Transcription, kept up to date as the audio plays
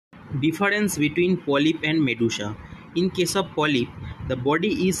Difference between polyp and medusa. In case of polyp, the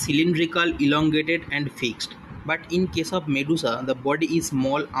body is cylindrical, elongated and fixed. But in case of medusa, the body is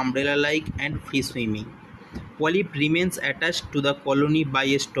small, umbrella-like and free-swimming. Polyp remains attached to the colony by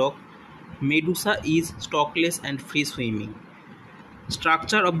a stalk. Medusa is stalkless and free-swimming.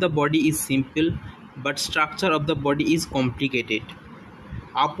 Structure of the body is simple, but structure of the body is complicated.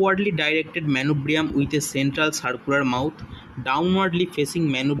 Upwardly directed manubrium with a central circular mouth, downwardly facing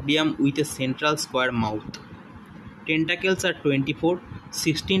manubrium with a central square mouth. Tentacles are 24,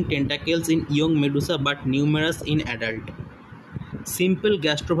 16 tentacles in young medusa but numerous in adult. Simple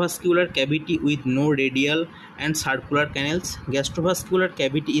gastrovascular cavity with no radial and circular canals. Gastrovascular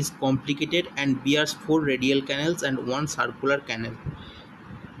cavity is complicated and bears 4 radial canals and 1 circular canal.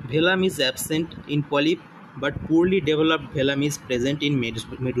 Velum is absent in polyp, but poorly developed velum is present in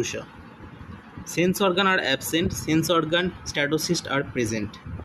medusa. Sense organ are absent, sense organ statocysts are present.